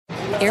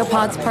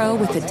AirPods Pro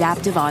with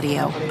adaptive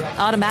audio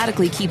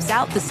automatically keeps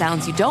out the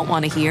sounds you don't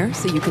want to hear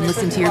so you can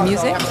listen to your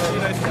music,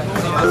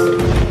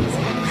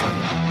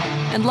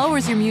 and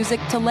lowers your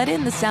music to let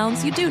in the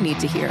sounds you do need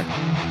to hear.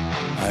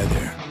 Hi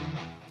there.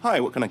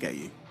 Hi, what can I get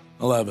you?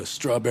 I'll have a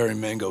strawberry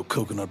mango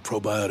coconut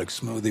probiotic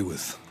smoothie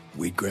with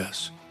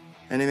wheatgrass.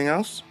 Anything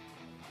else?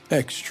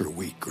 Extra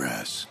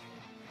wheatgrass.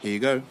 Here you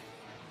go.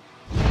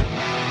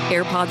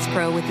 AirPods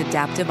Pro with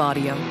adaptive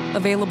audio.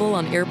 Available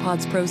on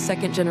AirPods Pro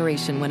 2nd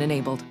generation when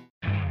enabled.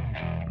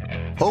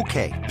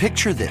 Okay,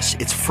 picture this.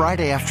 It's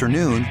Friday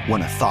afternoon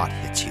when a thought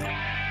hits you.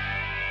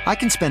 I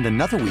can spend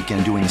another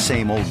weekend doing the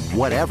same old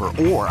whatever,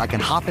 or I can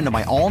hop into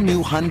my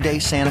all-new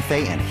Hyundai Santa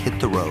Fe and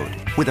hit the road.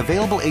 With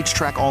available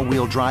H-Track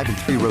all-wheel drive and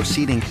 3-row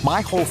seating,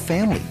 my whole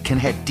family can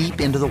head deep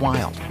into the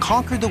wild.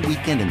 Conquer the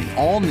weekend in the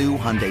all-new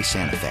Hyundai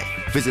Santa Fe.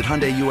 Visit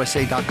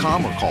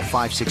HyundaiUSA.com or call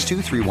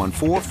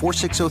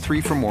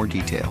 562-314-4603 for more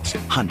details.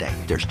 Hyundai,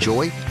 there's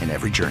joy in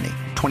every journey.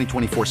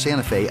 2024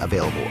 Santa Fe,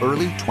 available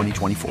early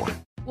 2024.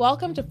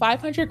 Welcome to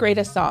 500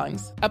 Greatest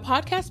Songs, a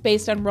podcast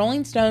based on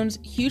Rolling Stone's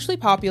hugely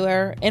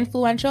popular,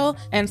 influential,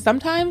 and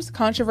sometimes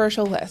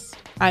controversial list.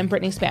 I'm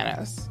Brittany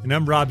Spanos. And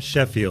I'm Rob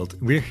Sheffield.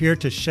 We're here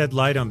to shed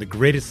light on the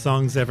greatest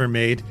songs ever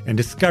made and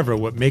discover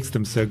what makes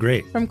them so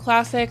great. From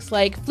classics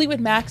like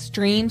Fleetwood Mac's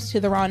Dreams to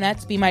the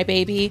Ronettes' Be My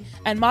Baby,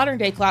 and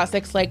modern-day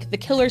classics like The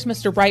Killers'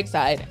 Mr.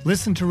 Brightside.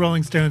 Listen to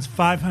Rolling Stone's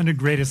 500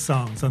 Greatest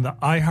Songs on the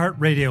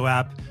iHeartRadio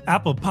app,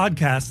 Apple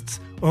Podcasts,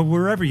 or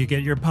wherever you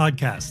get your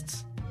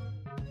podcasts.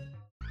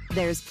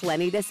 There's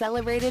plenty to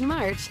celebrate in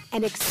March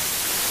and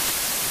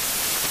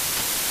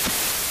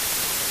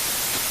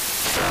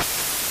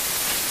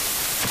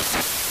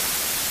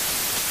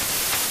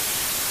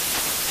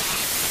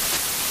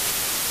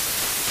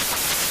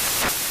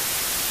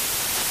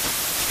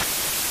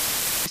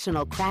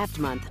National Craft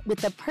Month with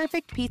the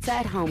perfect pizza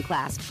at home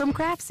class from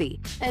Craftsy.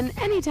 And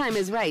anytime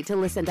is right to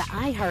listen to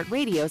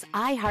iHeartRadio's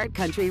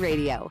iHeartCountry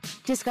Radio.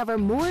 Discover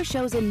more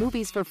shows and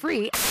movies for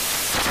free.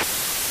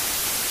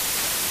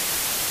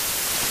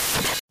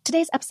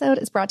 Today's episode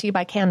is brought to you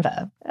by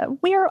Canva.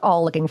 We're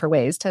all looking for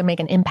ways to make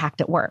an impact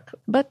at work,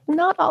 but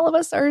not all of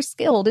us are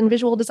skilled in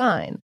visual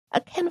design.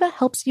 Canva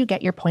helps you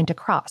get your point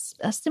across,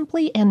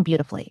 simply and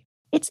beautifully.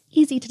 It's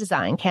easy to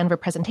design Canva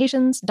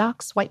presentations,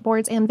 docs,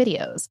 whiteboards, and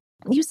videos.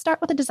 You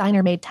start with a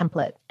designer-made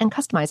template and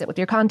customize it with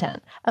your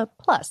content.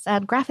 Plus,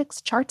 add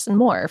graphics, charts, and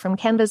more from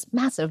Canva's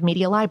massive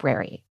media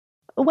library.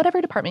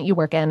 Whatever department you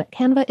work in,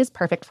 Canva is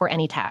perfect for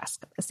any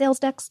task. Sales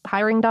decks,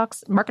 hiring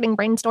docs, marketing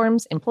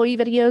brainstorms, employee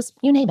videos,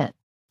 you name it.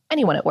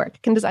 Anyone at work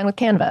can design with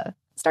Canva.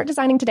 Start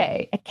designing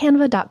today at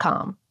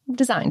canva.com.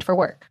 Designed for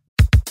work.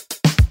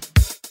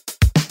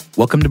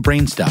 Welcome to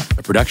Brainstuff,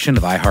 a production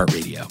of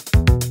iHeartRadio.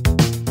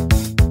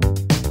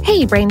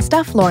 Hey,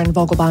 Brainstuff, Lauren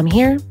Vogelbaum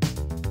here.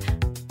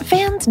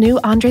 Fans knew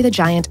Andre the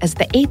Giant as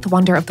the eighth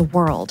wonder of the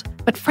world,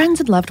 but friends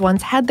and loved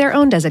ones had their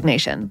own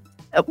designation.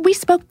 We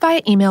spoke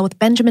via email with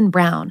Benjamin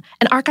Brown,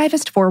 an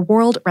archivist for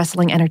World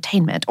Wrestling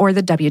Entertainment, or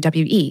the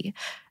WWE.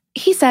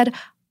 He said,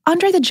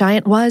 Andre the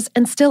Giant was,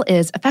 and still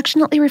is,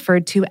 affectionately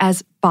referred to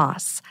as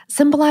Boss,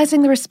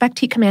 symbolizing the respect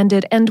he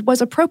commanded and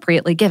was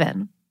appropriately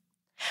given.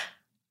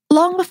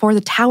 Long before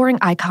the towering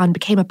icon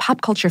became a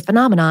pop culture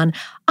phenomenon,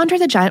 Andre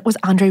the Giant was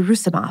Andrei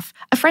Roussimoff,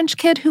 a French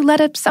kid who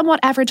led a somewhat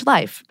average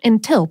life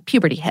until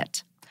puberty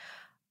hit.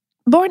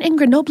 Born in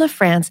Grenoble,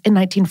 France in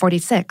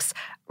 1946,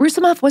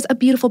 Roussimoff was a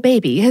beautiful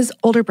baby, his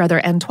older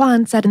brother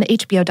Antoine said in the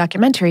HBO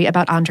documentary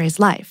about Andre's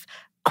life.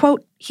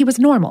 Quote, he was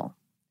normal.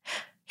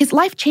 His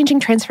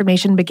life-changing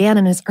transformation began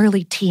in his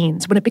early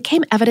teens when it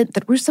became evident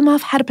that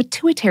Roussimoff had a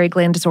pituitary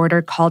gland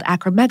disorder called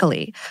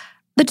acromegaly.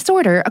 The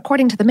disorder,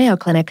 according to the Mayo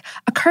Clinic,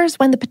 occurs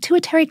when the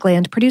pituitary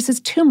gland produces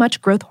too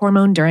much growth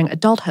hormone during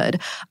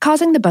adulthood,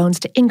 causing the bones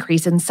to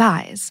increase in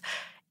size.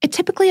 It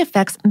typically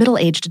affects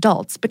middle-aged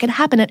adults, but can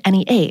happen at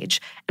any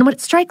age, and when it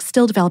strikes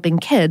still developing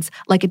kids,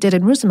 like it did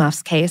in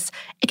Roussimoff's case,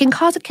 it can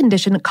cause a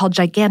condition called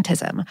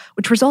gigantism,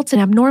 which results in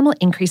abnormal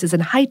increases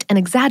in height and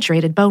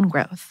exaggerated bone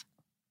growth.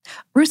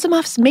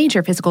 Roussimoff's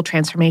major physical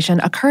transformation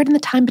occurred in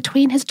the time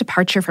between his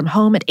departure from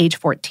home at age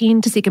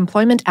 14 to seek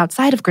employment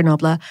outside of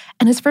Grenoble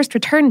and his first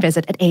return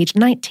visit at age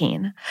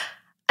 19.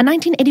 A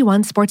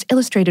 1981 Sports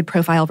Illustrated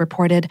profile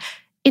reported,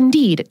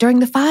 indeed, during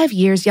the 5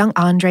 years young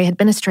Andre had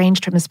been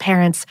estranged from his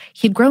parents,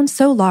 he had grown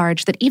so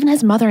large that even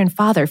his mother and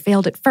father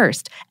failed at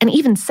first and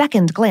even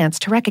second glance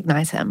to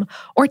recognize him,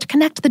 or to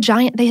connect the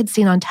giant they had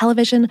seen on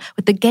television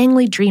with the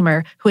gangly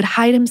dreamer who had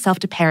hied himself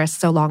to Paris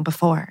so long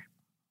before.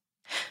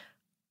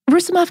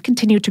 Roussimoff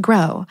continued to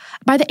grow.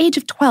 By the age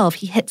of 12,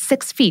 he hit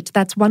 6 feet,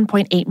 that's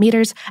 1.8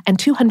 meters, and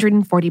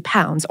 240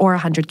 pounds, or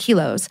 100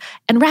 kilos,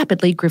 and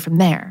rapidly grew from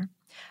there.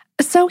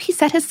 So he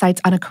set his sights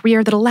on a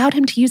career that allowed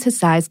him to use his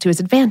size to his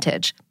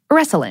advantage,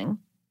 wrestling.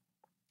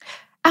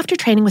 After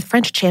training with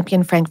French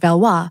champion Frank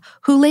Valois,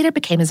 who later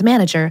became his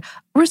manager,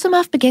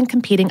 Roussimoff began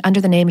competing under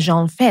the name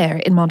Jean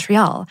Fer in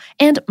Montreal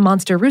and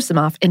Monster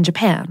Roussimoff in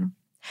Japan.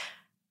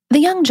 The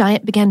young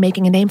giant began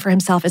making a name for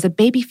himself as a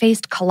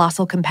baby-faced,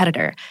 colossal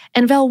competitor,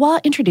 and Valois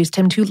introduced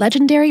him to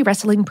legendary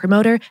wrestling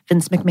promoter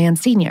Vince McMahon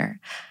Sr.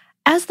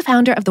 As the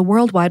founder of the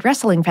Worldwide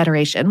Wrestling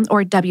Federation,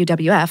 or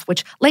WWF,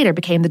 which later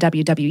became the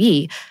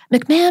WWE,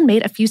 McMahon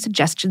made a few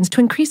suggestions to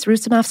increase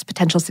Roussimoff's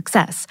potential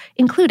success,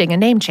 including a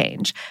name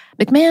change.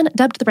 McMahon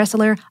dubbed the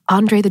wrestler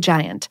Andre the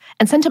Giant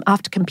and sent him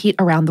off to compete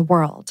around the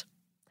world.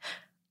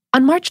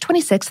 On March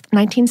 26,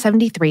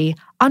 1973,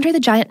 Andre the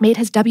Giant made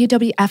his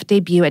WWF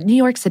debut at New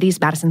York City's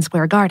Madison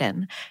Square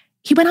Garden.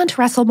 He went on to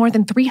wrestle more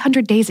than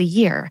 300 days a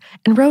year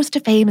and rose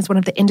to fame as one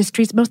of the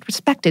industry's most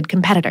respected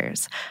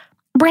competitors.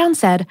 Brown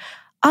said,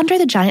 Andre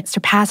the Giant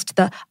surpassed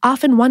the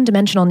often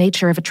one-dimensional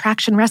nature of a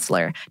traction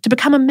wrestler to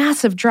become a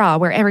massive draw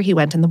wherever he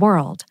went in the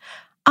world.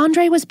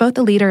 Andre was both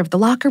the leader of the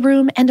locker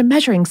room and a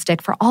measuring stick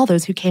for all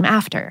those who came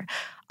after.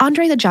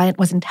 Andre the Giant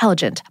was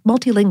intelligent,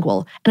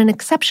 multilingual, and an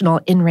exceptional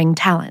in-ring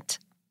talent.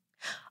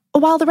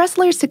 While the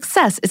wrestler's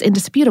success is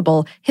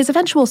indisputable, his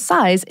eventual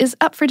size is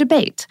up for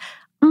debate.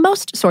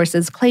 Most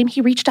sources claim he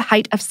reached a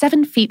height of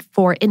 7 feet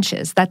 4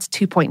 inches, that's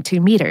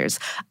 2.2 meters,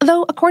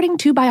 though according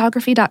to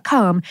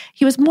Biography.com,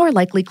 he was more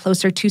likely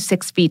closer to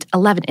 6 feet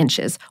 11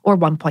 inches, or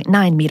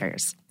 1.9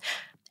 meters.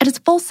 At his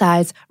full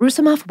size,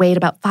 Roussimoff weighed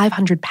about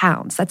 500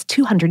 pounds, that's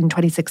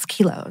 226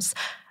 kilos.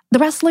 The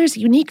wrestler's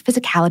unique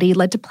physicality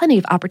led to plenty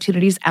of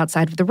opportunities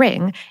outside of the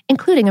ring,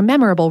 including a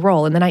memorable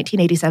role in the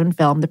 1987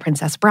 film The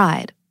Princess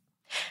Bride.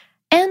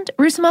 And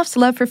Roussimoff's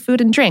love for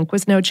food and drink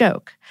was no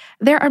joke.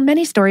 There are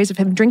many stories of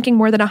him drinking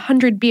more than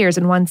 100 beers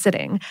in one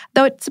sitting,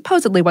 though it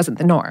supposedly wasn't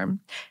the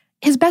norm.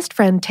 His best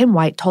friend Tim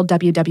White told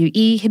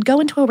WWE he'd go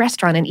into a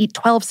restaurant and eat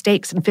 12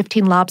 steaks and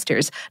 15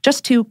 lobsters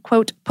just to,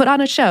 quote, put on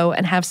a show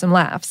and have some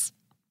laughs.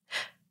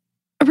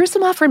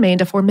 Roussimoff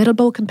remained a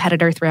formidable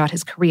competitor throughout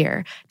his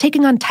career,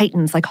 taking on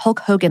titans like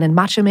Hulk Hogan and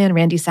Macho Man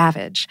Randy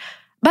Savage.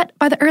 But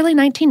by the early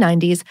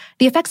 1990s,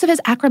 the effects of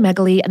his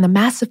acromegaly and the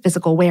massive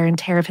physical wear and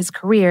tear of his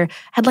career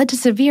had led to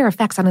severe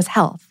effects on his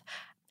health.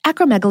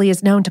 Acromegaly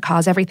is known to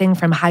cause everything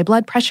from high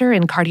blood pressure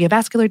and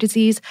cardiovascular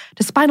disease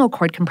to spinal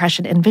cord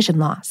compression and vision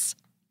loss.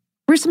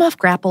 Roussimoff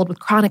grappled with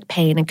chronic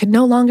pain and could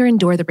no longer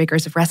endure the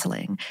rigors of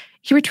wrestling.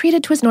 He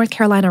retreated to his North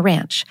Carolina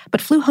ranch,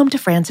 but flew home to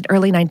France in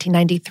early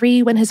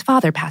 1993 when his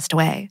father passed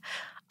away.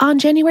 On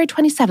January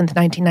 27,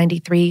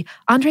 1993,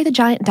 Andre the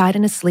Giant died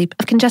in his sleep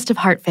of congestive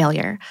heart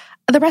failure.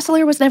 The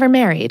wrestler was never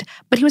married,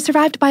 but he was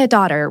survived by a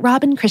daughter,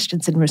 Robin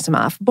Christensen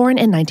Roussimoff, born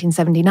in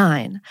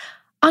 1979.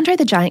 Andre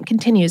the Giant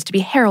continues to be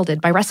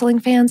heralded by wrestling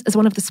fans as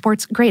one of the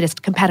sport's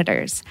greatest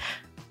competitors.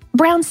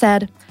 Brown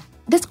said,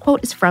 this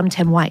quote is from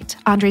Tim White,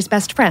 Andre's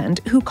best friend,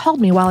 who called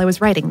me while I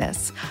was writing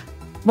this.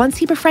 Once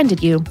he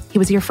befriended you, he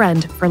was your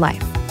friend for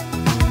life.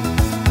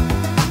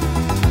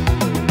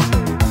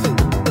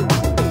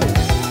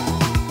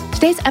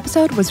 Today's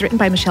episode was written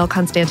by Michelle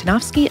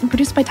Konstantinovsky and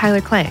produced by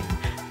Tyler Klang.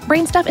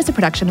 Brainstuff is a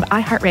production of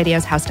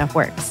iHeartRadio's How Stuff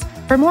Works.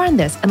 For more on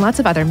this and lots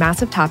of other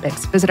massive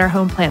topics, visit our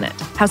home planet,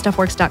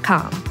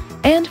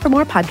 howstuffworks.com. And for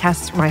more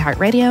podcasts from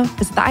iHeartRadio,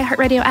 visit the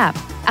iHeartRadio app,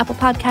 Apple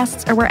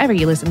Podcasts, or wherever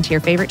you listen to your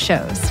favorite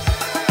shows.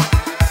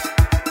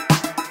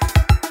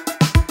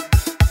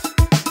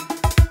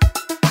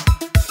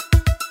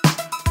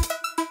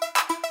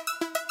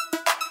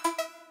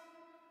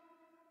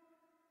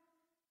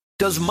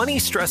 Does money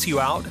stress you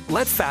out?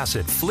 Let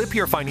Facet flip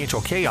your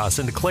financial chaos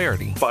into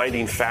clarity.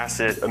 Finding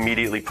Facet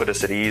immediately put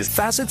us at ease.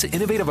 Facet's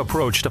innovative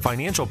approach to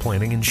financial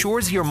planning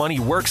ensures your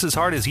money works as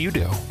hard as you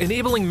do,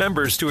 enabling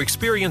members to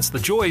experience the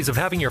joys of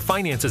having your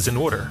finances in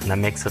order. And that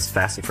makes us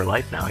Facet for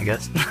life now, I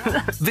guess.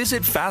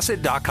 Visit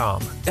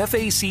Facet.com,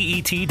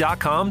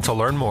 FACET.com to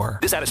learn more.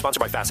 This ad is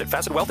sponsored by Facet.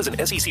 Facet Wealth is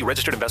an SEC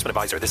registered investment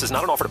advisor. This is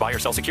not an offer to buy or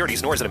sell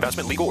securities, nor is it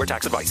investment, legal, or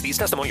tax advice. These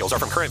testimonials are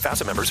from current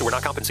Facet members who are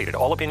not compensated.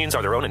 All opinions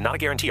are their own and not a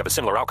guarantee of a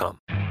similar outcome.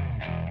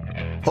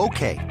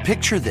 Okay,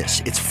 picture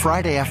this. It's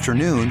Friday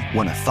afternoon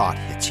when a thought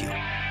hits you.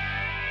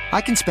 I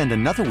can spend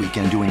another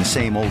weekend doing the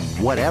same old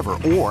whatever,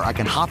 or I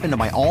can hop into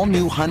my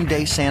all-new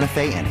Hyundai Santa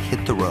Fe and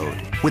hit the road.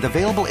 With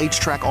available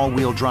H-Track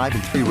all-wheel drive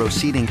and 3-row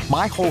seating,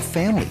 my whole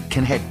family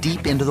can head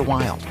deep into the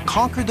wild.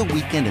 Conquer the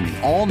weekend in the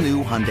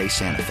all-new Hyundai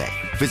Santa Fe.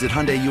 Visit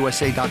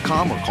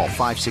HyundaiUSA.com or call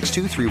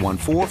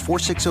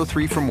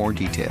 562-314-4603 for more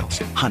details.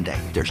 Hyundai,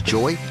 there's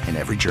joy in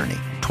every journey.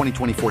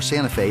 2024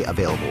 Santa Fe,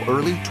 available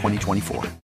early 2024.